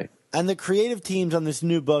much for me. And the creative teams on this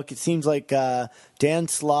new book, it seems like Dan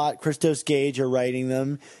Slott, Christos Gage are writing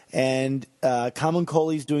them, and Kamen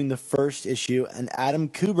Coley's doing the first issue, and Adam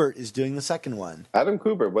Kubert is doing the second one. Adam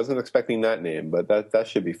Kubert, wasn't expecting that name, but that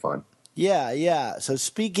should be fun. Yeah. So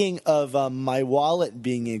speaking of my wallet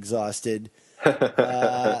being exhausted,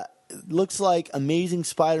 looks like Amazing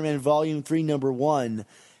Spider-Man Volume 3, Number 1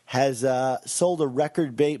 has sold a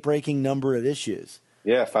record-breaking number of issues.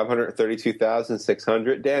 Yeah,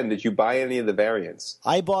 532,600. Dan, did you buy any of the variants?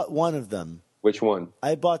 I bought one of them. Which one?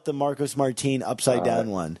 I bought the Marcos Martin upside-down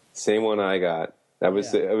one. Same one I got. It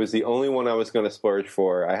was the only one I was going to splurge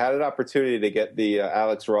for. I had an opportunity to get the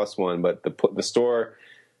Alex Ross one, but the store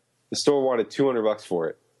wanted $200 for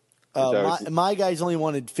it. My guys only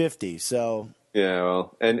wanted $50, so yeah.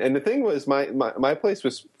 Well, and the thing was, my place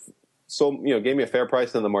was sold. Gave me a fair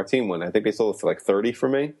price on the Martin one. I think they sold it for $30 for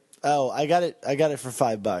me. Oh, I got it for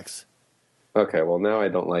 $5. Okay, well now I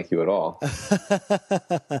don't like you at all.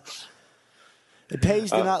 It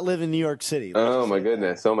pays to not live in New York City. Oh my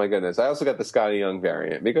goodness! I also got the Scotty Young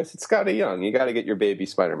variant because it's Scotty Young. You got to get your baby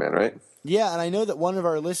Spider-Man, right? Yeah, and I know that one of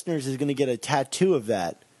our listeners is going to get a tattoo of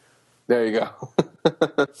that. There you go.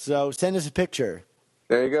 So send us a picture.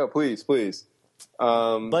 There you go, please.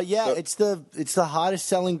 But yeah, it's the hottest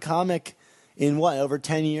selling comic in over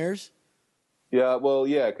 10 years. Yeah, well,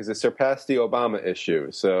 yeah, because it surpassed the Obama issue,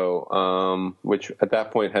 so which at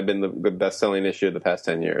that point had been the best-selling issue of the past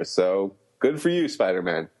 10 years. So good for you,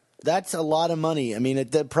 Spider-Man. That's a lot of money. I mean,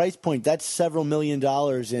 at that price point, that's several $1 million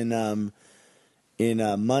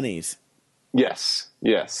in monies. Yes.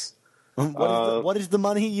 What is the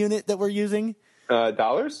money unit that we're using?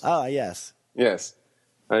 Dollars? Oh, yes. Yes.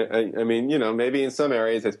 I mean, maybe in some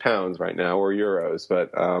areas it's pounds right now or euros,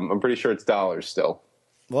 but I'm pretty sure it's dollars still.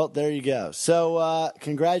 Well, there you go. So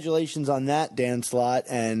congratulations on that, Dan Slott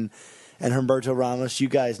and Humberto Ramos. You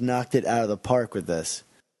guys knocked it out of the park with this.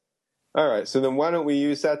 All right, so then why don't we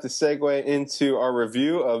use that to segue into our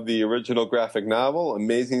review of the original graphic novel,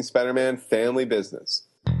 Amazing Spider-Man Family Business.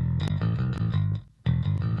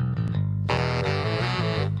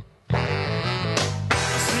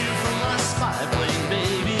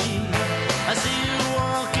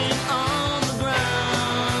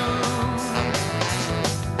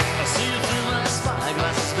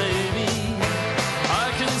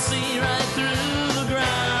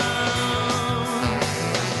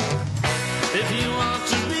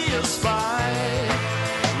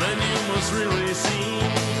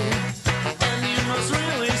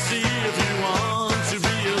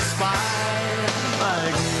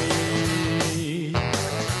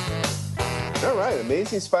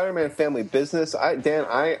 Amazing Spider-Man Family Business. Dan,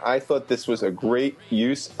 I thought this was a great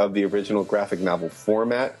use of the original graphic novel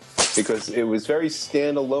format because it was very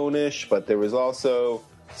standalone-ish, but there was also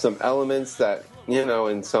some elements that,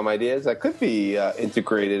 and some ideas that could be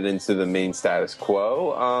integrated into the main status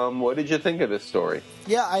quo. What did you think of this story?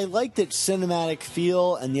 Yeah, I liked its cinematic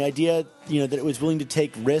feel and the idea, that it was willing to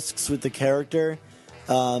take risks with the character.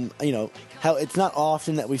 How it's not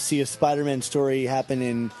often that we see a Spider-Man story happen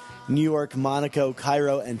in New York, Monaco,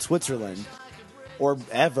 Cairo, and Switzerland, or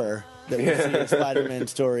ever that we see a Spider-Man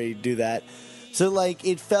story do that. So,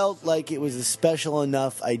 it felt like it was a special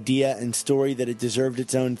enough idea and story that it deserved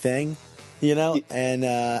its own thing,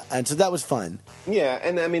 and so that was fun. Yeah,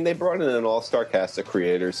 and I mean, they brought in an all-star cast of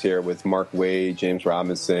creators here with Mark Waid, James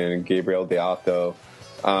Robinson, and Gabriel Deodato.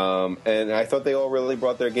 And I thought they all really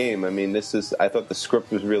brought their game. I mean, I thought the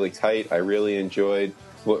script was really tight. I really enjoyed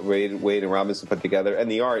what Waid and Robinson put together,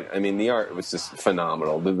 and the art. I mean, the art was just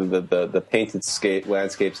phenomenal. The painted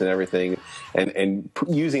landscapes and everything, and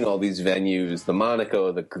using all these venues, the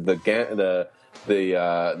Monaco, the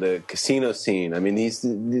casino scene. I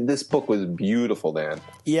mean, this book was beautiful, Dan.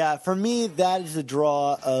 Yeah, for me, that is the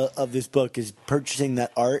draw of this book, is purchasing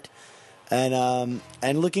that art, and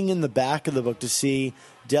looking in the back of the book to see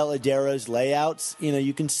Del Adera's layouts.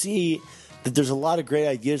 You can see that there's a lot of great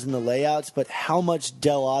ideas in the layouts, but how much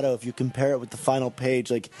Dell'Otto, if you compare it with the final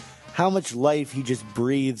page, how much life he just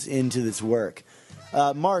breathes into this work.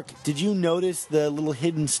 Mark, did you notice the little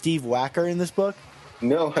hidden Steve Wacker in this book?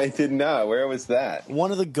 No, I did not. Where was that?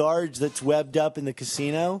 One of the guards that's webbed up in the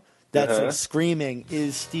casino that's screaming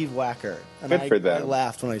is Steve Wacker. And good for them. I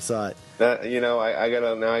laughed when I saw it. I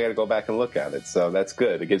gotta go back and look at it. So that's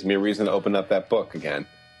good. It gives me a reason to open up that book again.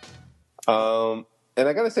 And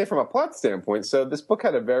I got to say, from a plot standpoint, so this book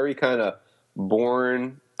had a very kind of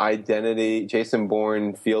Bourne identity, Jason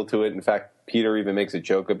Bourne feel to it. In fact, Peter even makes a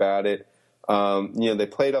joke about it. They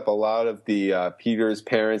played up a lot of the Peter's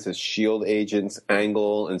parents as S.H.I.E.L.D. agents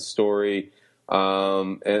angle and story.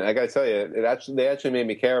 And I got to tell you, they actually made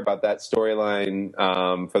me care about that storyline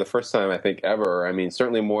for the first time, I think, ever. I mean,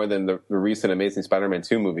 certainly more than the recent Amazing Spider-Man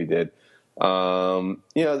 2 movie did.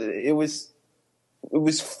 It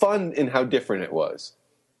was fun in how different it was.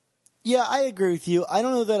 Yeah, I agree with you. I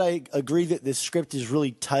don't know that I agree that this script is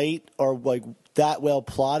really tight or that well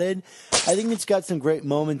plotted. I think it's got some great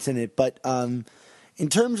moments in it, but in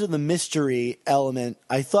terms of the mystery element,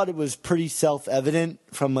 I thought it was pretty self-evident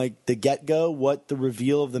from the get-go what the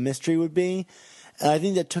reveal of the mystery would be. And I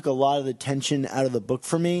think that took a lot of the tension out of the book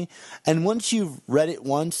for me. And once you've read it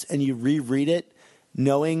once and you reread it,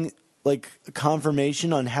 knowing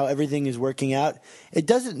confirmation on how everything is working out, it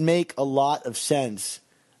doesn't make a lot of sense.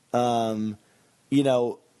 The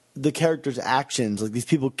character's actions, these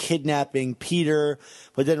people kidnapping Peter,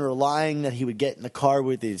 but then relying that he would get in the car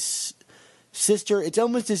with his sister. It's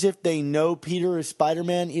almost as if they know Peter is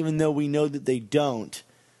Spider-Man, even though we know that they don't.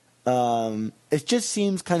 It just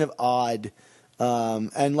seems kind of odd.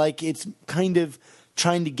 And it's kind of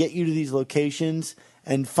trying to get you to these locations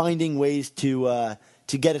and finding ways to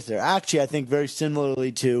get us there. Actually, I think very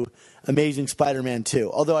similarly to Amazing Spider-Man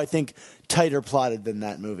 2, although I think tighter plotted than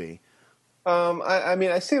that movie. I mean,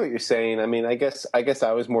 I see what you're saying. I mean, I guess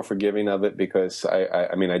I was more forgiving of it because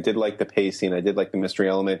I did like the pacing, I did like the mystery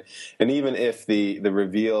element, and even if the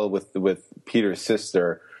reveal with Peter's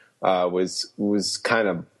sister was kind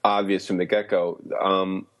of obvious from the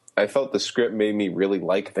get-go, I felt the script made me really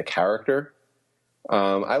like the character.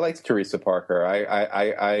 I liked Teresa Parker.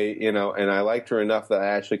 And I liked her enough that I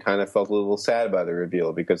actually kind of felt a little sad by the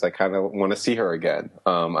reveal because I kind of want to see her again.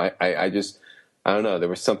 I don't know. There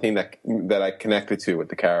was something that I connected to with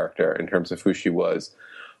the character in terms of who she was.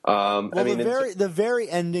 Well, the very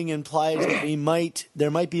ending implies that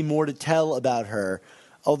there might be more to tell about her.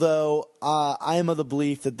 Although I am of the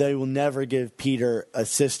belief that they will never give Peter a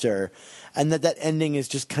sister, and that ending is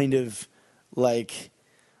just kind of like,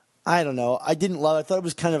 I don't know. I didn't love it. I thought it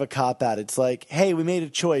was kind of a cop-out. It's like, hey, we made a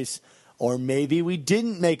choice, or maybe we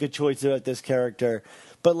didn't make a choice about this character.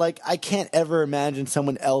 But, like, I can't ever imagine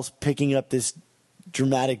someone else picking up this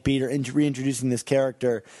dramatic beat or reintroducing this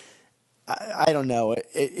character. I don't know.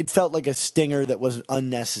 It felt like a stinger that was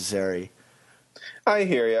unnecessary. I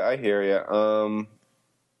hear you. I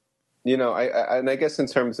guess in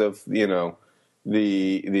terms of,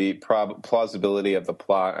 the plausibility of the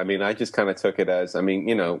plot, I mean, I just kind of took it as,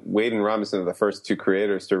 Wade and Robinson are the first two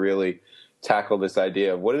creators to really tackle this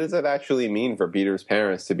idea of what does it actually mean for Peter's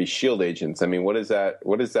parents to be SHIELD agents? I mean, what does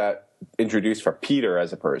that introduce for Peter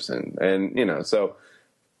as a person? And,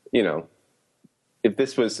 if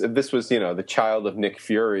this was the child of Nick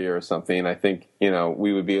Fury or something, I think,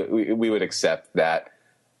 we would accept that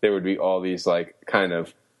there would be all these like kind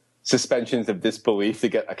of suspensions of disbelief to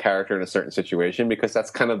get a character in a certain situation, because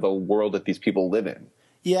that's kind of the world that these people live in.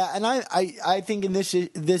 Yeah, and I think in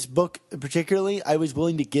this book particularly, I was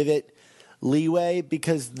willing to give it leeway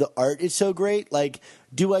because the art is so great. Like,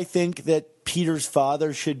 do I think that Peter's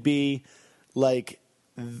father should be like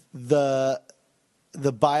the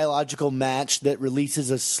biological match that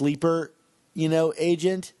releases a sleeper,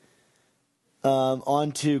 agent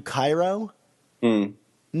onto Cairo?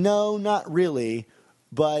 No, not really.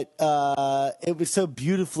 But it was so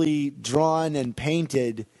beautifully drawn and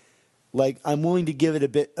painted. Like, I'm willing to give it a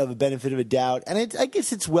bit of a benefit of a doubt, and I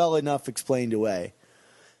guess it's well enough explained away.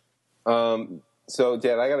 So,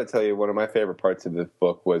 Dan, I got to tell you, one of my favorite parts of this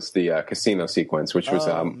book was the casino sequence, which was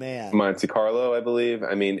Monte Carlo, I believe.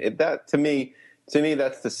 I mean, to me,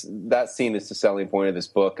 that scene is the selling point of this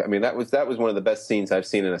book. I mean, that was one of the best scenes I've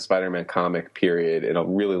seen in a Spider-Man comic period in a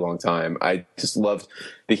really long time. I just loved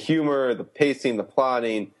the humor, the pacing, the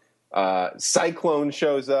plotting. Cyclone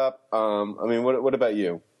shows up. What about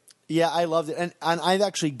you? Yeah, I loved it, and I've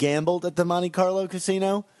actually gambled at the Monte Carlo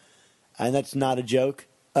casino, and that's not a joke.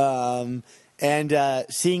 And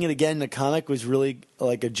seeing it again in the comic was really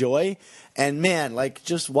like a joy. And man, like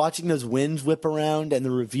just watching those winds whip around and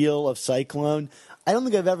the reveal of Cyclone, I don't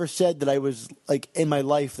think I've ever said that I was like in my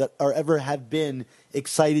life that or ever have been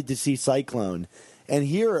excited to see Cyclone. And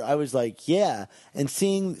here I was like, yeah. And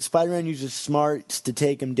seeing Spider-Man use his smarts to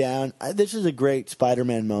take him down, this is a great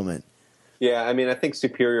Spider-Man moment. Yeah, I mean, I think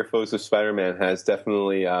Superior Foes of Spider-Man has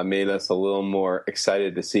definitely made us a little more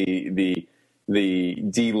excited to see the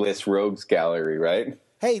D-list rogues gallery, right?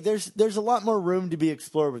 Hey, there's a lot more room to be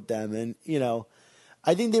explored with them, and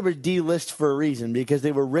I think they were D-list for a reason because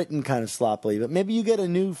they were written kind of sloppily. But maybe you get a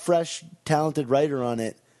new, fresh, talented writer on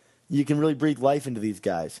it, you can really breathe life into these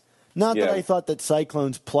guys. Not that I thought that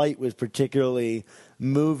Cyclone's plight was particularly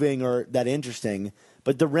moving or that interesting,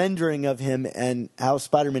 but the rendering of him and how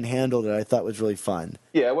Spider-Man handled it, I thought was really fun.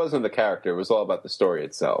 Yeah, it wasn't the character. It was all about the story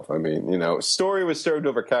itself. I mean, story was served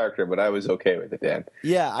over character, but I was okay with it, Dan.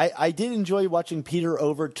 Yeah, I did enjoy watching Peter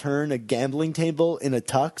overturn a gambling table in a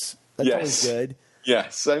tux. That's always good.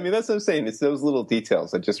 Yes. I mean, that's what I'm saying. It's those little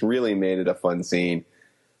details that just really made it a fun scene.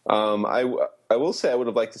 I will say I would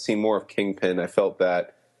have liked to see more of Kingpin. I felt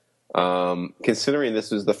that considering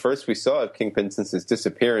this was the first we saw of Kingpin since his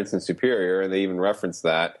disappearance in Superior, and they even referenced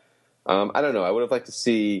that. I don't know. I would have liked to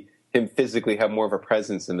see him physically have more of a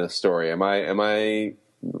presence in this story. Am I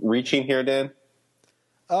reaching here, Dan?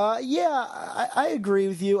 Yeah, I agree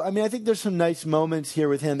with you. I mean, I think there's some nice moments here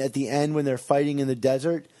with him at the end when they're fighting in the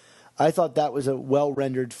desert. I thought that was a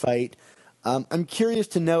well-rendered fight. I'm curious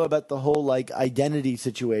to know about the whole identity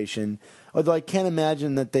situation, although I can't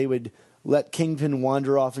imagine that they would let Kingpin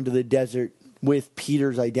wander off into the desert with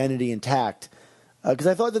Peter's identity intact. Because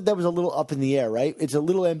I thought that was a little up in the air, right? It's a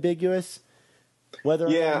little ambiguous whether or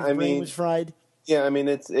not his brain was fried. Yeah, I mean,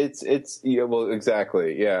 it's well,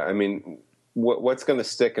 exactly. Yeah, I mean, what's going to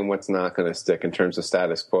stick and what's not going to stick in terms of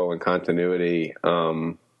status quo and continuity.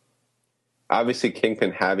 Obviously,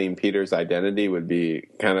 Kingpin having Peter's identity would be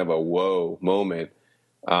kind of a whoa moment.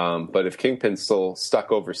 But if Kingpin's still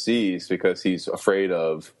stuck overseas because he's afraid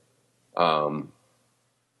of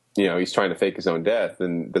he's trying to fake his own death,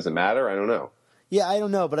 then does it matter? I don't know. Yeah, I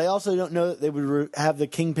don't know, but I also don't know that they would have the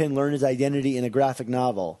Kingpin learn his identity in a graphic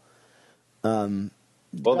novel. Well,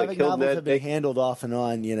 graphic novels have been handled off and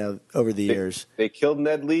on, over the years. They killed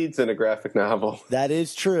Ned Leeds in a graphic novel. That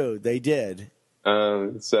is true. They did.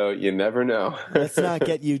 So you never know. Let's not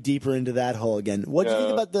get you deeper into that hole again. What do you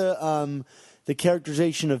think about the the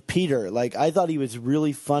characterization of Peter. Like, I thought he was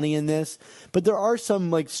really funny in this, but there are some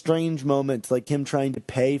like strange moments, like him trying to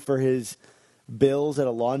pay for his bills at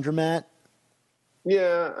a laundromat.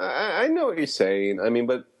 Yeah, I know what you're saying. I mean,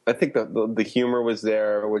 but I think the humor was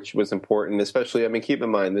there, which was important. Especially, I mean, keep in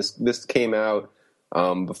mind this came out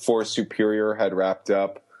before Superior had wrapped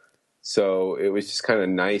up, so it was just kind of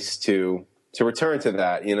nice to return to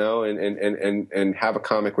that, you know, and have a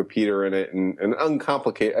comic with Peter in it and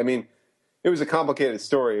uncomplicated. I mean, it was a complicated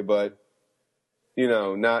story, but you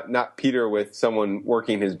know, not Peter with someone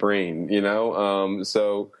working his brain, you know.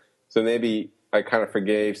 So maybe I kind of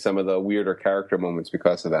forgave some of the weirder character moments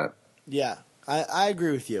because of that. Yeah, I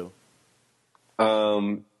agree with you.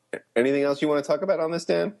 Anything else you want to talk about on this,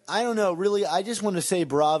 Dan? I don't know, really. I just want to say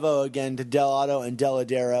bravo again to Dell'Otto and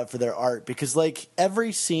Della for their art, because like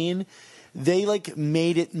every scene, they like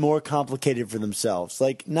made it more complicated for themselves.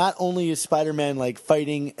 Like, not only is Spider-Man like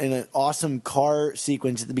fighting in an awesome car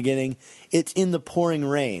sequence at the beginning, it's in the pouring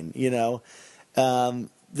rain, you know. The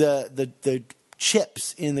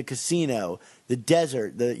chips in the casino, the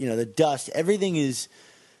desert, the dust, everything is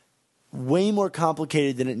way more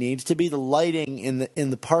complicated than it needs to be. The lighting in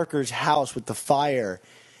the Parker's house with the fire,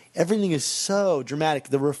 everything is so dramatic.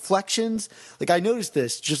 The reflections, like I noticed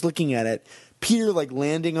this just looking at it. Peter like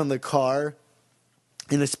landing on the car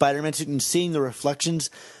in a Spider-Man suit and seeing the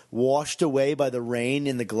reflections washed away by the rain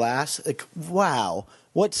in the glass. Like, wow,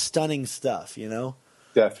 what stunning stuff, you know?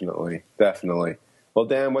 Definitely. Well,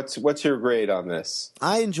 Dan, what's your grade on this?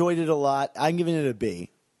 I enjoyed it a lot. I'm giving it a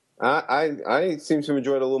B. I seem to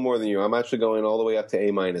enjoy it a little more than you. I'm actually going all the way up to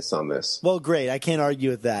A- on this. Well, great. I can't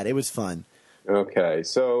argue with that. It was fun. Okay,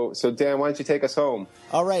 so Dan, why don't you take us home?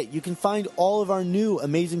 All right, you can find all of our new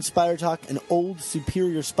Amazing Spider Talk and old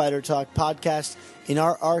Superior Spider Talk podcasts in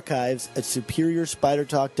our archives at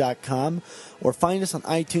superiorspidertalk.com, or find us on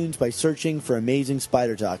iTunes by searching for Amazing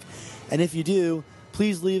Spider Talk. And if you do,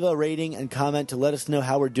 please leave a rating and comment to let us know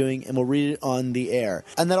how we're doing, and we'll read it on the air.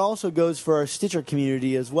 And that also goes for our Stitcher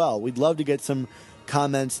community as well. We'd love to get some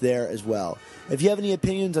comments there as well. If you have any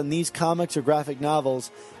opinions on these comics or graphic novels,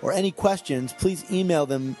 or any questions, please email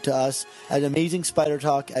them to us at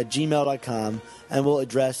amazingspidertalk@gmail.com, and we'll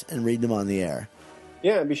address and read them on the air.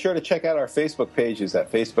 Yeah, and be sure to check out our Facebook pages at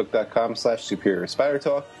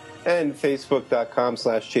facebook.com/superiorspidertalk and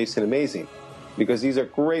facebook.com/chaseandamazing, because these are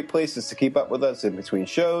great places to keep up with us in between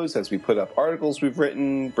shows as we put up articles we've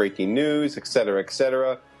written, breaking news, etc.,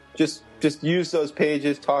 etc. Just use those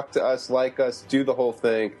pages, talk to us, like us, do the whole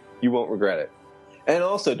thing. You won't regret it. And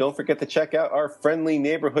also, don't forget to check out our friendly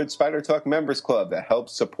neighborhood Spider Talk Members Club that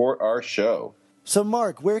helps support our show. So,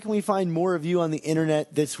 Mark, where can we find more of you on the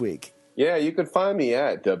internet this week? Yeah, you can find me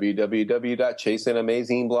at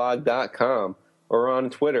www.chaseandamazingblog.com, or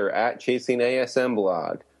on Twitter at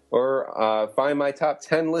chasingasmblog, or find my top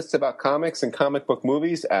 10 lists about comics and comic book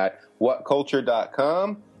movies at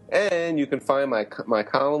whatculture.com. And you can find my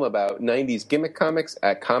column about 90s gimmick comics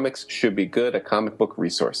at Comics Should Be Good at Comic Book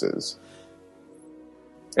Resources.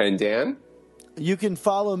 And Dan? You can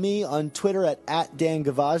follow me on Twitter at Dan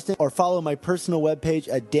Gvozden, or follow my personal webpage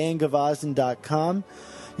at dangvozden.com.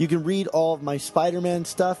 You can read all of my Spider-Man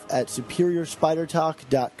stuff at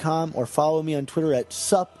superiorspidertalk.com, or follow me on Twitter at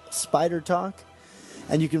supspidertalk.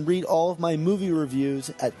 And you can read all of my movie reviews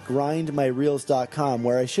at grindmyreels.com,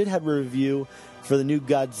 where I should have a review for the new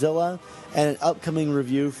Godzilla and an upcoming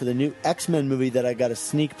review for the new X-Men movie that I got a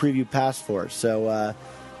sneak preview pass for. So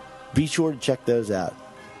be sure to check those out.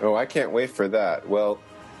 Oh, I can't wait for that. Well,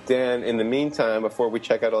 Dan, in the meantime, before we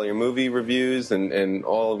check out all your movie reviews and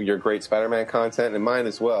all of your great Spider-Man content, and mine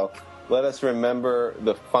as well, let us remember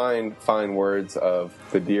the fine, fine words of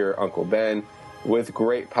the dear Uncle Ben. With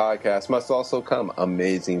great podcasts must also come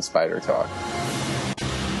amazing Spider Talk.